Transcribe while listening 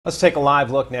Let's take a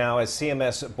live look now as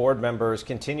CMS board members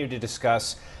continue to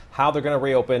discuss how they're going to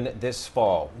reopen this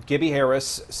fall. Gibby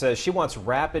Harris says she wants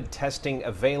rapid testing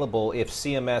available if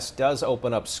CMS does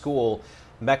open up school.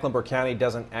 Mecklenburg County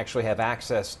doesn't actually have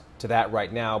access to that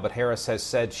right now, but Harris has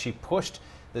said she pushed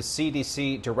the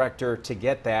CDC director to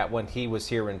get that when he was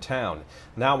here in town.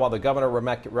 Now, while the governor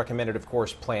recommended, of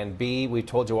course, Plan B, we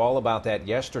told you all about that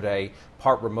yesterday,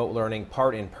 part remote learning,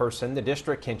 part in person, the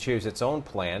district can choose its own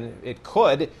plan. It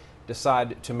could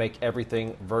decide to make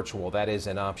everything virtual. That is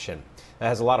an option. That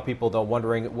has a lot of people, though,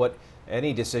 wondering what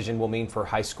any decision will mean for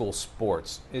high school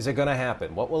sports. Is it going to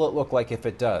happen? What will it look like if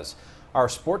it does? Our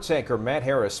sports anchor, Matt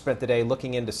Harris, spent the day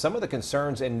looking into some of the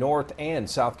concerns in North and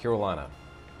South Carolina.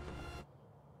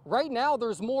 Right now,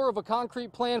 there's more of a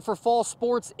concrete plan for fall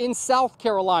sports in South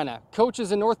Carolina.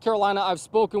 Coaches in North Carolina I've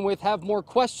spoken with have more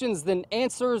questions than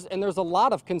answers, and there's a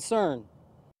lot of concern.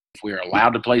 If we are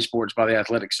allowed to play sports by the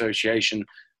Athletic Association,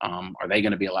 are they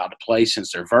going to be allowed to play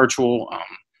since they're virtual?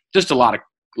 Just a lot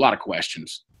of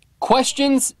questions.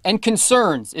 Questions and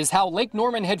concerns is how Lake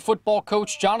Norman head football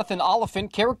coach Jonathan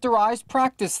Oliphant characterized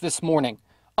practice this morning.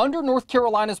 Under North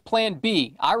Carolina's Plan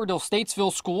B,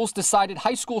 Iredell-Statesville schools decided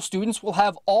high school students will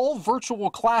have all virtual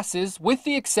classes with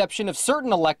the exception of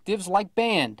certain electives like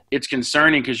band. It's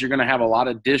concerning because you're going to have a lot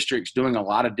of districts doing a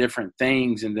lot of different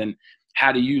things, and then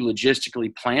how do you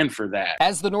logistically plan for that?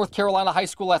 As the North Carolina High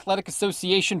School Athletic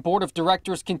Association Board of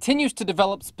Directors continues to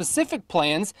develop specific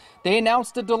plans, they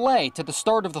announced a delay to the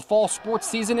start of the fall sports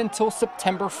season until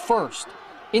September 1st.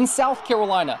 In South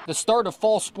Carolina, the start of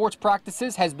fall sports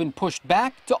practices has been pushed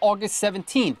back to August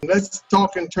 17th. Let's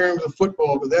talk in terms of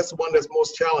football, because that's the one that's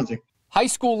most challenging. High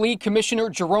School League Commissioner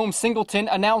Jerome Singleton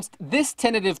announced this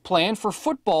tentative plan for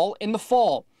football in the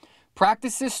fall.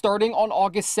 Practices starting on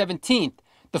August 17th.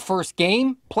 The first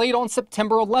game played on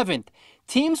September 11th.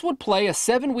 Teams would play a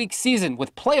 7-week season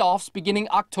with playoffs beginning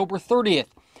October 30th.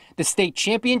 The state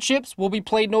championships will be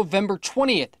played November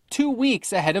 20th, 2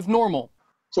 weeks ahead of normal.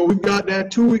 So we've got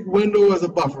that 2-week window as a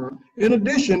buffer. In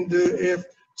addition to if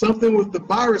something with the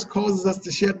virus causes us to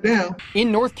shut down.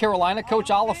 In North Carolina, Coach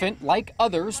Oliphant, like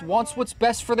others, wants what's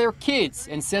best for their kids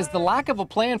and says the lack of a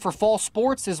plan for fall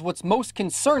sports is what's most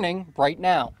concerning right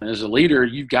now. As a leader,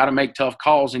 you've got to make tough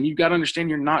calls, and you've got to understand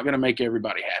you're not going to make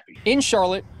everybody happy. In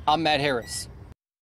Charlotte, I'm Matt Harris.